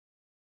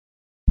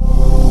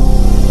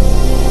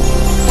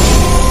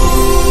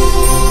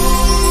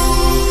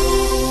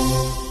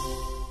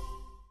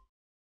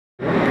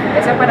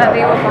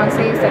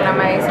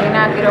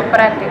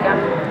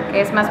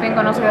es más bien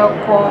conocido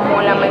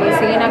como la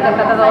medicina que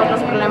trata todos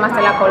los problemas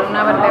de la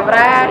columna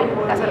vertebral,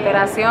 las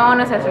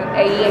alteraciones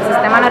y el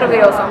sistema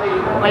nervioso,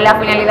 con la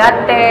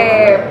finalidad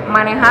de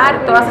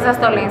manejar todas esas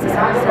dolencias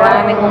sin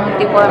necesidad de ningún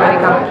tipo de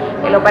medicamento.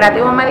 El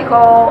operativo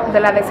médico de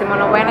la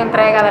 19ª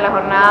entrega de la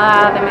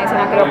jornada de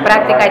medicina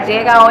quiropráctica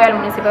llega hoy al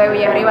municipio de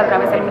Villarriba a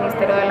través del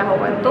Ministerio de la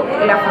Juventud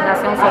y la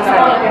Fundación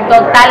Social,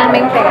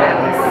 totalmente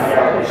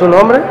gratis. ¿Su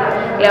nombre?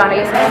 Las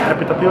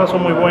expectativas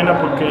son muy buenas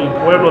porque el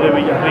pueblo de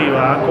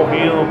Villarriba ha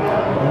acogido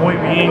muy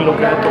bien lo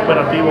que es este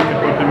operativo que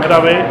por primera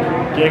vez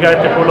llega a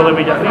este pueblo de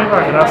Villarriba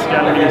gracias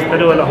al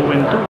Ministerio de la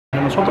Juventud.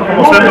 Nosotros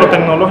como centro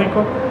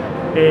tecnológico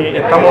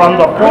estamos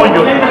dando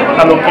apoyo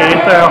a lo que es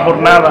esta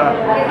jornada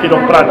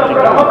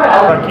quiropráctica.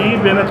 Aquí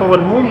viene todo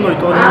el mundo y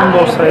todo el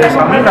mundo se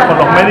examina con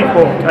los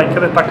médicos. Hay que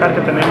destacar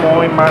que tenemos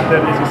hoy más de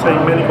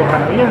 16 médicos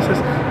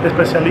canadienses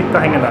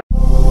especialistas en el área.